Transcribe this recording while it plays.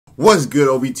What's good,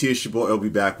 OBT? It's your boy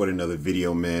LB back with another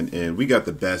video, man. And we got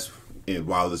the best and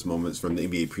wildest moments from the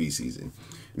NBA preseason.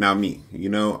 Now, me, I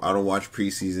don't watch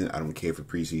preseason. I don't care for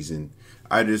preseason.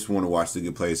 I just want to watch the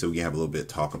good plays so we can have a little bit of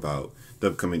talk about the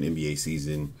upcoming NBA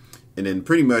season. And then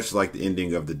pretty much like the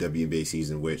ending of the WNBA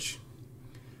season, which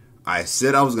I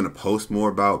said I was going to post more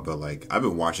about. But like I've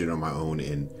been watching it on my own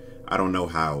and I don't know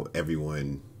how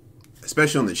everyone,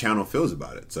 especially on the channel, feels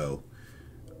about it. So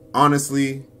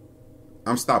honestly,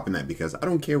 I'm stopping that because I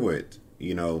don't care what,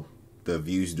 the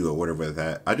views do or whatever with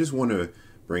that. I just want to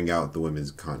bring out the women's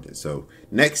content. So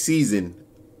next season,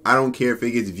 I don't care if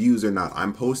it gets views or not.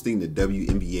 I'm posting the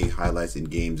WNBA highlights and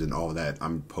games and all that.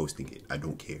 I'm posting it. I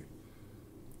don't care.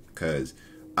 Because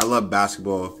I love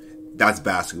basketball. That's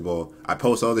basketball. I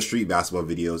post all the street basketball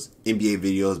videos, NBA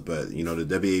videos, but, the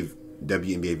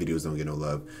WNBA videos don't get no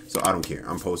love. So I don't care.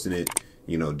 I'm posting it.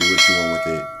 Do what you want with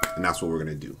it. And that's what we're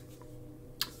going to do.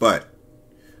 But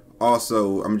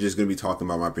also, I'm just going to be talking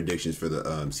about my predictions for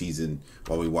the season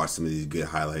while we watch some of these good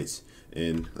highlights.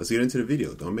 And let's get into the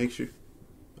video. Don't make sure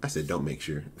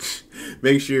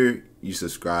you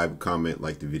subscribe, comment,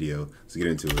 like the video. Let's get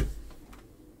into it.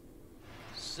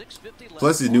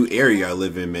 Plus, this new area I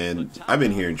live in, man, I've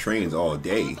been hearing trains all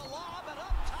day.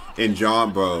 And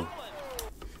John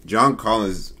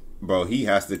Collins, bro, he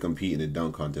has to compete in the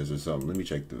dunk contest or something. Let me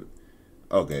check the...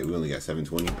 Okay, we only got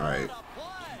 720. All right.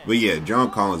 But yeah,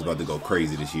 John Collins about to go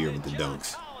crazy this year with the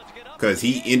dunks. Because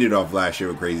he ended off last year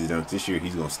with crazy dunks. This year,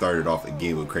 he's going to start it off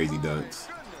again with crazy dunks.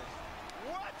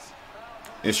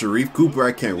 And Sharif Cooper,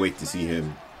 I can't wait to see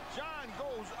him.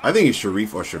 I think it's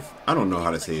Sharif or Sharif. I don't know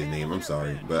how to say his name. I'm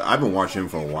sorry. But I've been watching him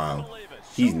for a while.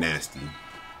 He's nasty.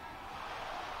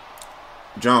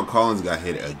 John Collins got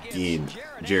hit again.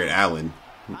 Jared Allen.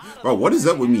 Bro, what is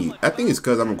up with me? I think it's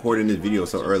because I'm recording this video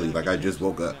so early. Like, I just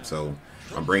woke up. So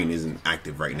my brain isn't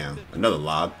active right now. Another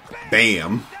lob.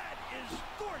 Bam.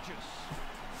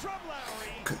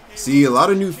 See, a lot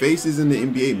of new faces in the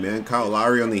NBA, man. Kyle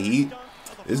Lowry on the Heat.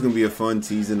 This is going to be a fun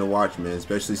season to watch, man.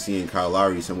 Especially seeing Kyle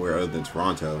Lowry somewhere other than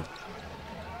Toronto.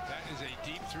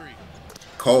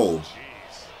 Cold.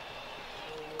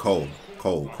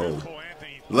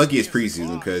 Lucky it's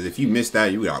preseason, because if you missed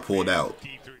that, you got pulled out.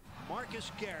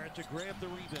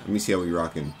 Let me see how we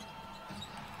rocking.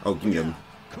 Oh, give me them.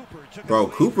 Bro,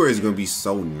 Cooper is going to be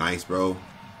so nice, bro.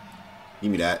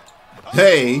 Give me that.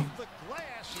 Hey!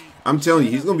 I'm telling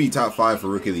you, he's going to be top 5 for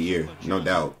Rookie of the Year. No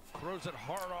doubt.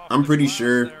 I'm pretty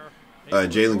sure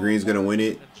Jalen Green's going to win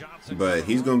it. But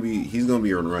he's going to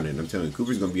be running. I'm telling you,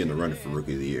 Cooper's going to be in the running for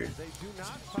Rookie of the Year.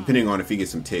 Depending on if he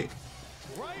gets some tick.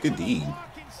 Good deed.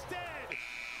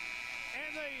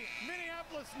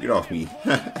 Get off me.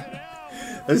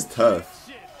 That's tough.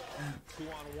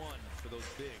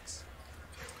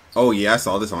 Oh, yeah, I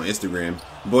saw this on Instagram.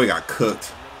 Boy got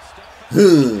cooked.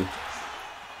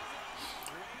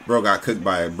 Bro got cooked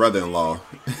by a brother-in-law.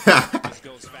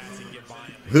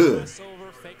 Give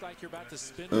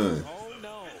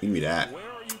me that.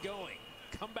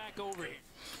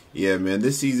 Yeah, man,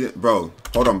 this season, bro,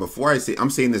 hold on. Before I say, I'm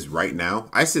saying this right now.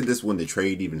 I said this when the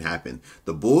trade even happened.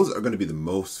 The Bulls are going to be the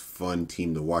most fun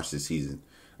team to watch this season.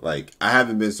 Like, I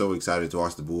haven't been so excited to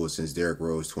watch the Bulls since Derrick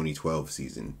Rose 2012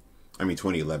 season. I mean,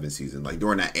 2011 season. Like,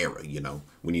 during that era,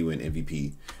 when he went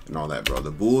MVP and all that, bro.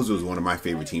 The Bulls was one of my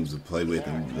favorite teams to play with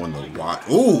and one to watch.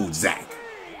 Ooh, Zach.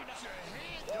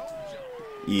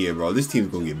 Yeah, bro, this team's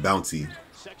going to get bouncy.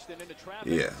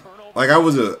 Yeah. Like, I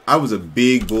was a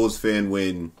big Bulls fan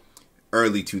when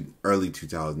early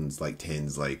 2000s, like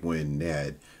 10s, like when they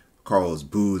had Carlos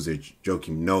Boozer,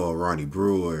 Joakim Noah, Ronnie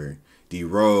Brewer, D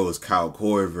Rose, Kyle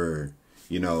Korver,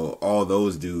 all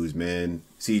those dudes, man.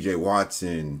 CJ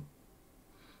Watson.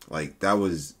 Like, that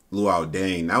was Luau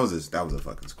Deng. That was a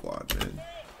fucking squad, man.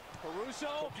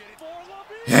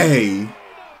 Hey.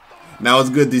 Now it's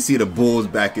good to see the Bulls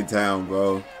back in town,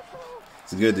 bro.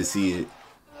 It's good to see it.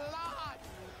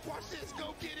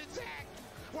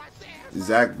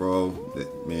 Zach, bro,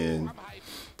 man.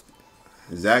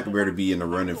 Zach better be in the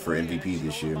running for MVP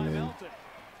this year, man.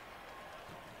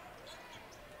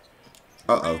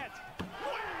 Uh-oh.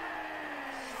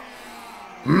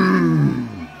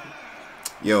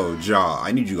 Yo, Ja,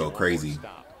 I need you to go crazy.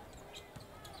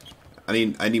 I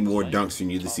need more dunks from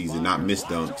you this season, not missed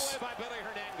dunks.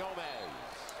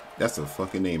 That's a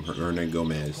fucking name, Hernan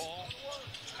Gomez.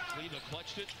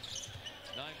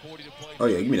 Oh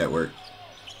yeah, give me that work.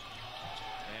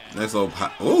 Nice little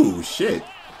oh shit.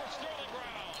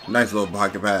 Nice little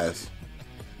pocket pass.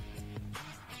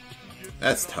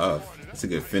 That's tough. That's a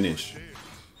good finish.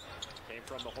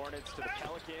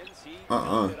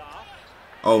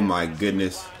 Oh my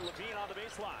goodness.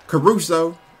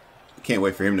 Caruso. can't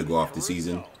wait for him to go off the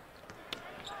season.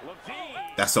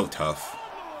 That's so tough.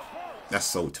 That's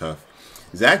so tough.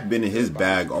 Zach been in his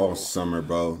bag all summer,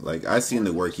 bro. Like, I seen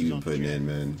the work he been putting in,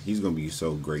 man. He's gonna be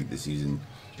so great this season.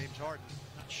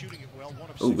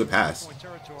 Oh, good pass.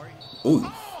 Ooh.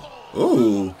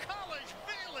 Ooh.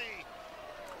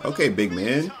 Okay, big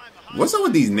man. What's up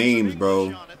with these names,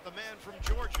 bro?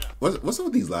 What's up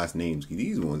with these last names?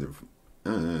 These ones are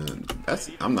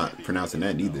I'm not pronouncing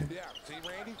that either.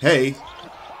 Hey.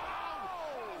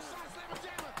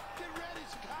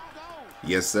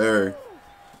 Yes, sir.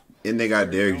 And they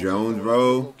got Derrick Jones,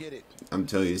 bro. I'm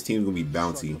telling you, this team's gonna be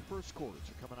bouncy.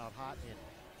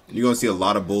 You're gonna see a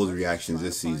lot of Bulls reactions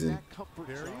this season.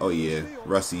 Oh yeah,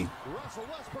 Russie.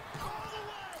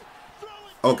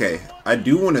 Okay, I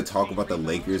do want to talk about the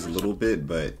Lakers a little bit,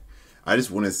 but I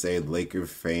just want to say, Laker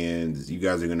fans, you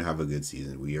guys are going to have a good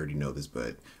season. We already know this,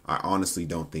 but I honestly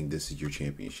don't think this is your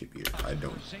championship year. I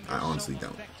don't. I honestly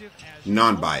don't.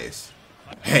 Non-biased.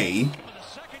 Hey.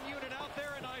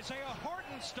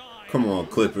 Come on,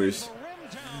 Clippers.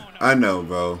 I know,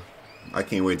 bro. I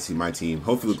can't wait to see my team.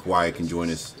 Hopefully Kawhi can join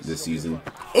us this season.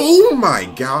 Oh, my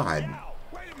God.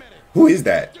 Who is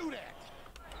that?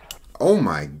 Oh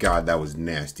my God, that was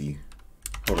nasty.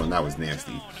 Hold on, that was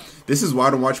nasty. This is why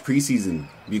I don't watch preseason,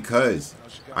 because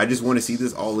I just want to see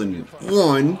this all in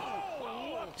one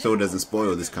so it doesn't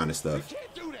spoil this kind of stuff.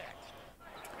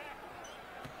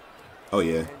 Oh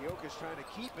yeah.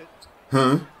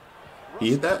 Huh? He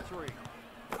hit that?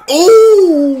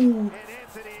 Oh!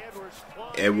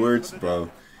 Edwards,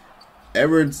 bro.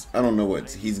 Edwards, I don't know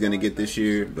what he's going to get this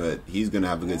year, but he's going to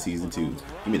have a good season too.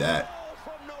 Give me that.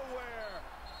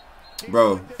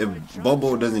 Bro, if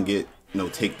Bobo doesn't get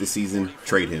take this season,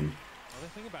 trade him.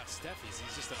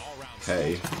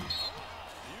 Hey.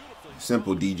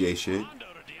 Simple DJ shit.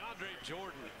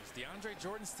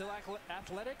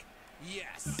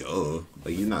 Duh.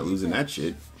 Like, you're not losing that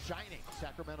shit.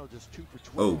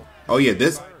 Oh yeah,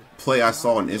 this play I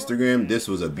saw on Instagram, this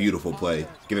was a beautiful play.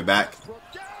 Give it back.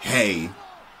 Hey.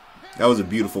 That was a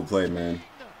beautiful play, man.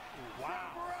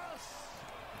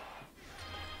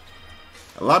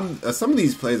 Some of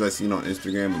these plays I've seen on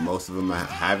Instagram, but most of them I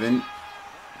haven't.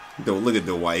 Don't look at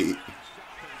the white.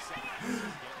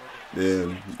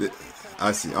 Damn,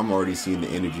 I'm already seeing the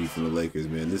energy from the Lakers,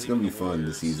 man. This is gonna be fun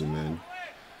this season, man.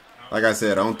 Like I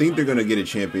said, I don't think they're gonna get a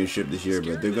championship this year,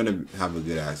 but they're gonna have a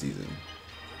good ass season.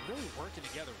 Really working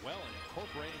together well and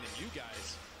incorporating the new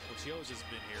guys. Otio's has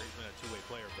been here. He's been a two-way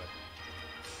player, but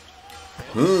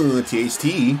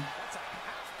THT.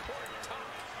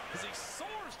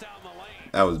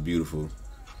 That was beautiful.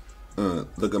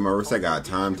 Look at my wrist. I got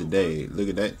time today. Look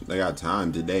at that. I got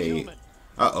time today.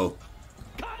 Uh-oh.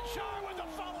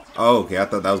 Oh, okay. I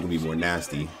thought that was going to be more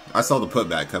nasty. I saw the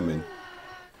putback coming.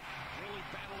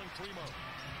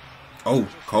 Oh,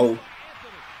 Cole.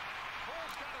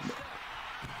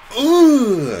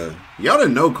 Ugh. Y'all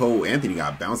didn't know Cole Anthony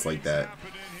got bounced like that.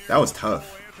 That was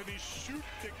tough.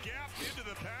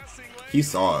 He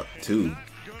saw it, too.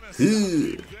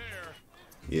 Ugh.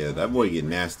 Yeah, that boy get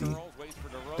nasty.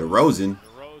 DeRozan.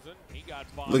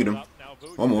 Look at him.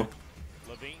 One more.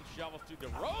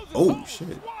 Oh,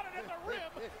 shit.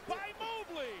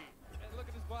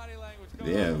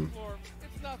 Damn.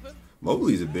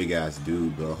 Mobley's a big-ass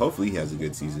dude, bro. Hopefully he has a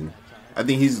good season. I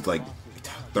think he's, like,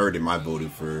 third in my voting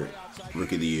for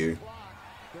Rookie of the Year.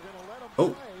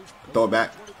 Oh, throw it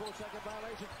back.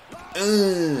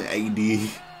 AD.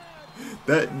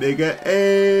 That nigga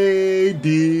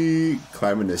AD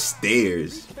climbing the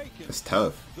stairs. That's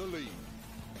tough.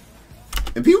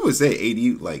 And people would say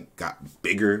AD like got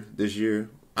bigger this year.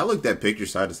 I looked at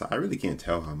pictures side to side. I really can't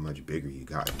tell how much bigger he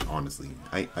got. Honestly,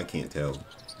 I can't tell. And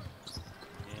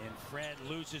Fred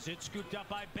loses it, scooped up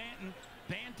by Banton.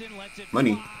 Banton lets it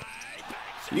Money.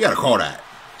 fly. You gotta call that.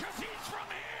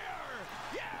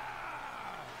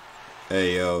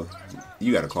 Hey yo,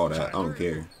 you gotta call that. I don't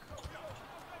care.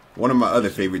 One of my other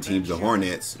favorite teams, the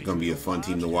Hornets, gonna be a fun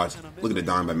team to watch. Look at the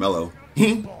dime by Melo.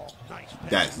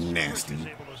 That's nasty.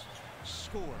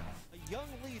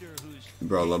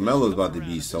 Bro, LaMelo's about to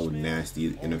be so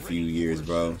nasty in a few years,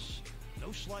 bro.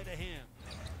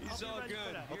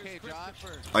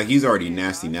 Like, he's already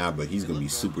nasty now, but he's gonna be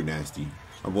super nasty.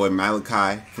 My boy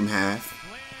Malachi from half.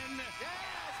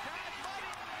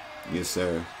 Yes,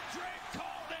 sir.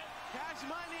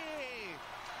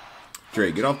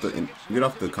 Drake, get off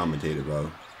the commentator,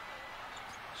 bro.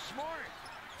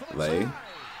 Lay.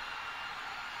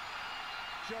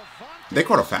 They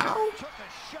caught a foul?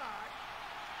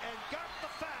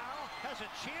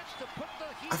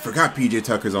 I forgot PJ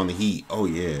Tucker's on the Heat. Oh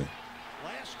yeah.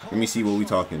 Let me see what we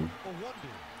talking.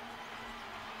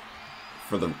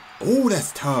 For the... Oh,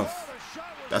 that's tough.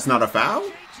 That's not a foul?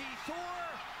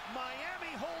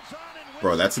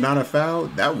 Bro, that's not a foul?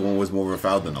 That one was more of a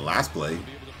foul than the last play.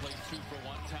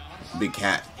 Big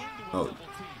cat. Oh.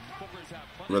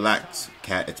 Relax,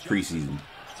 cat. It's preseason.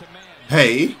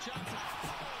 Hey.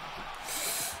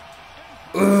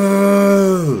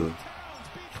 Ooh.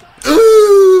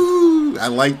 Ooh. I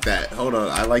like that. Hold on.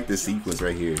 I like this sequence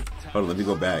right here. Hold on. Let me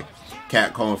go back.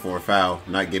 Cat calling for a foul.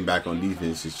 Not getting back on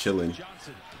defense. Just chilling.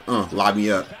 Lob me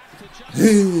up.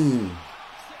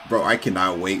 Bro, I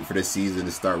cannot wait for the season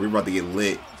to start. We're about to get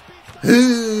lit.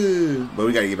 But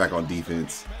we got to get back on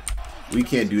defense. We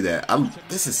can't do that.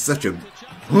 This is such a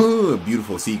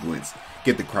beautiful sequence.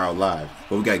 Get the crowd live.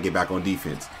 But we got to get back on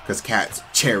defense. Because Cat's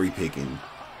cherry picking.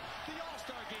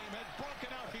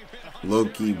 Low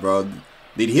key, bro.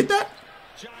 Did he hit that?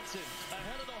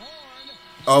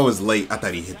 Oh, it was late. I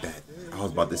thought he hit that. I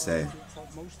was about to say.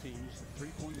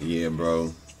 Yeah,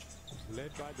 bro.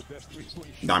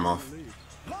 Dime off.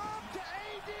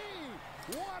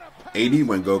 AD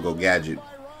went go gadget.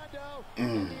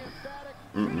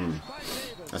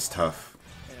 That's tough.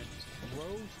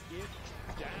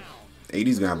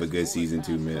 AD's gonna have a good season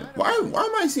too, man. Why am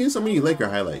I seeing so many Laker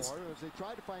highlights?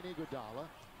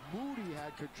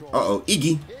 Uh-oh,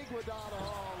 Iggy.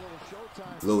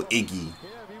 Little Iggy.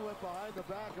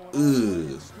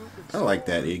 Ugh. I like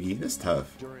that, Iggy. That's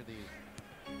tough.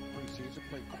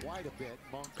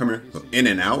 Come here. In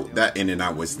and out. That in and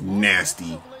out was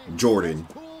nasty. Jordan.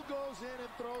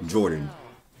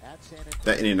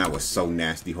 That in and out was so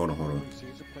nasty. Hold on.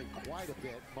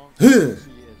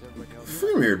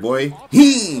 Come here, boy.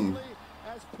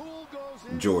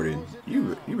 Jordan,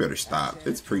 you better stop.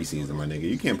 It's preseason, my nigga.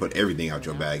 You can't put everything out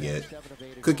your bag yet.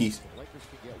 Cookies.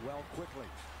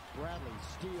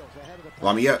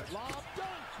 Lob me up.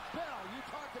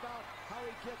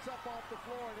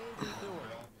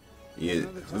 Yeah,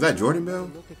 was that Jordan Bell?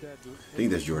 I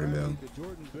think that's Jordan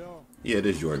Bell. Yeah, it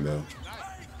is Jordan Bell.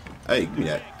 Hey, give me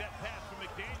that.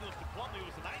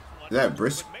 Is that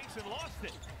Brisk?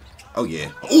 Oh,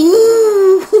 yeah.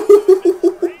 Ooh!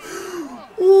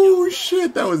 Ooh,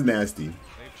 shit, that was nasty.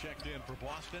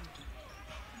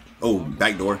 Oh,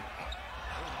 backdoor.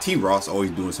 T. Ross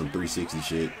always doing some 360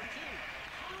 shit.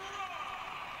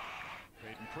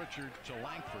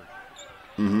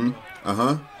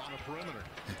 Uh-huh.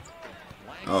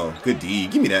 Oh, good D.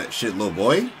 Give me that shit, little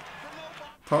boy.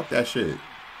 Talk that shit.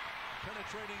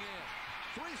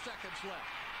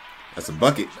 That's a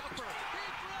bucket.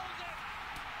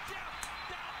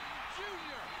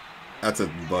 That's a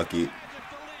bucket.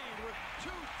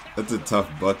 That's a tough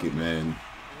bucket, man.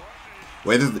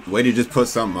 Way to just put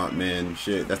something up, man.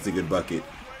 Shit, that's a good bucket.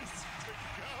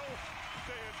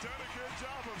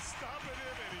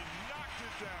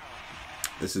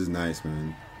 This is nice,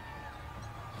 man.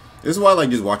 This is why I like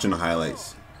just watching the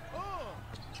highlights.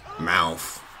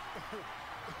 Mouth.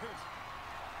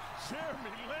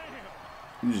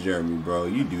 Who's Jeremy, bro?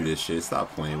 You do this shit.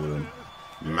 Stop playing with him.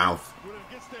 Mouth.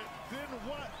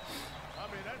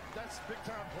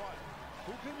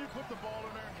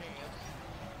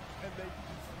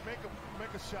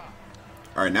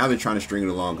 Alright, now they're trying to string it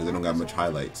along because they don't got much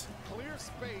highlights.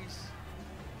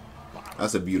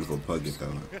 That's a beautiful bucket,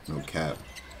 though. No cap.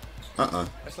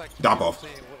 Drop off.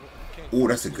 Oh,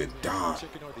 that's a good dot.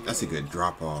 That's a good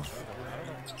drop off.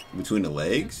 Between the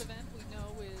legs?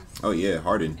 Oh, yeah.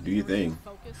 Harden, do your thing.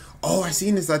 Oh, I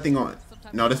seen this thing on.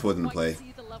 No, this wasn't the play.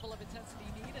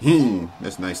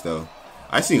 That's nice, though.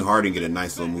 I seen Harden get a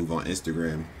nice little move on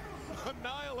Instagram.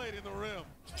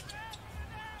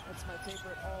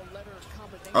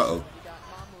 Uh-oh.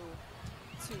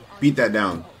 Beat that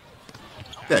down.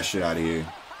 Get that shit out of here.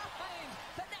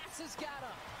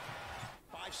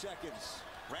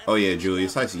 Oh, yeah,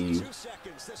 Julius. I see you.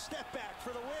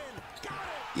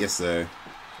 Yes, sir.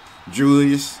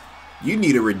 Julius, you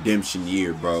need a redemption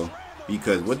year, bro.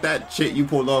 Because with that shit you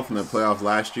pulled off in the playoffs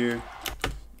last year,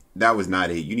 that was not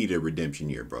it. You need a redemption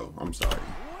year, bro. I'm sorry.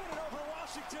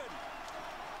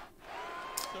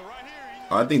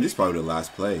 Oh, I think this is probably the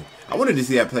last play. I wanted to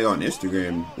see that play on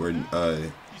Instagram where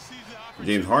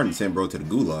James Harden sent bro to the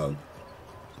gulag.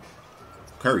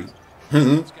 Curry.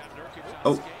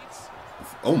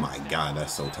 Oh my God,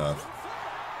 that's so tough.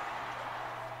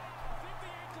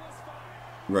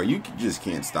 Bro, you just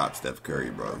can't stop Steph Curry,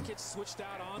 bro.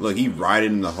 Look, he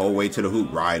riding him the whole way to the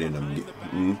hoop. Riding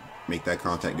him. Make that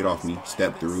contact. Get off me.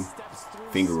 Step through.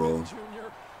 Finger roll.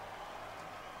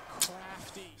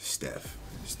 Steph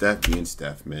being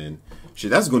Steph, man. Shit,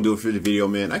 that's going to do it for the video,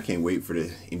 man. I can't wait for the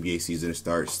NBA season to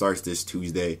start. It starts this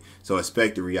Tuesday. So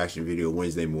expect a reaction video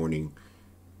Wednesday morning.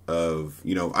 of,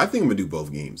 you know, I think I'm going to do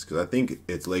both games because I think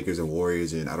it's Lakers and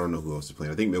Warriors, and I don't know who else is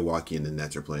playing. I think Milwaukee and the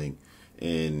Nets are playing.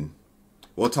 And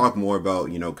we'll talk more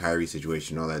about, you know, Kyrie's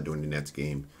situation and all that during the Nets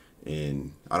game.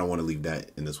 And I don't want to leave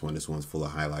that in this one. This one's full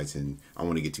of highlights, and I don't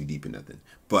want to get too deep in nothing.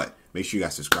 But make sure you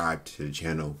guys subscribe to the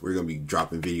channel. We're going to be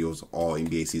dropping videos all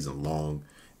NBA season long.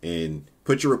 And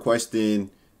put your request in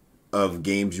of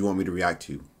games you want me to react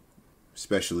to.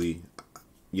 Especially,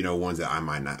 you know, ones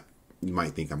that you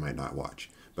might think I might not watch.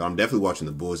 But I'm definitely watching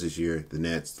the Bulls this year, the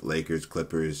Nets, the Lakers,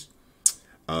 Clippers,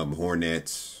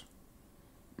 Hornets.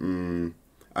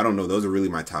 I don't know. Those are really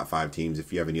my top 5 teams.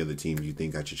 If you have any other teams you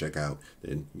think I should check out,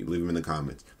 then you leave them in the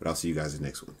comments. But I'll see you guys in the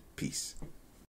next one. Peace.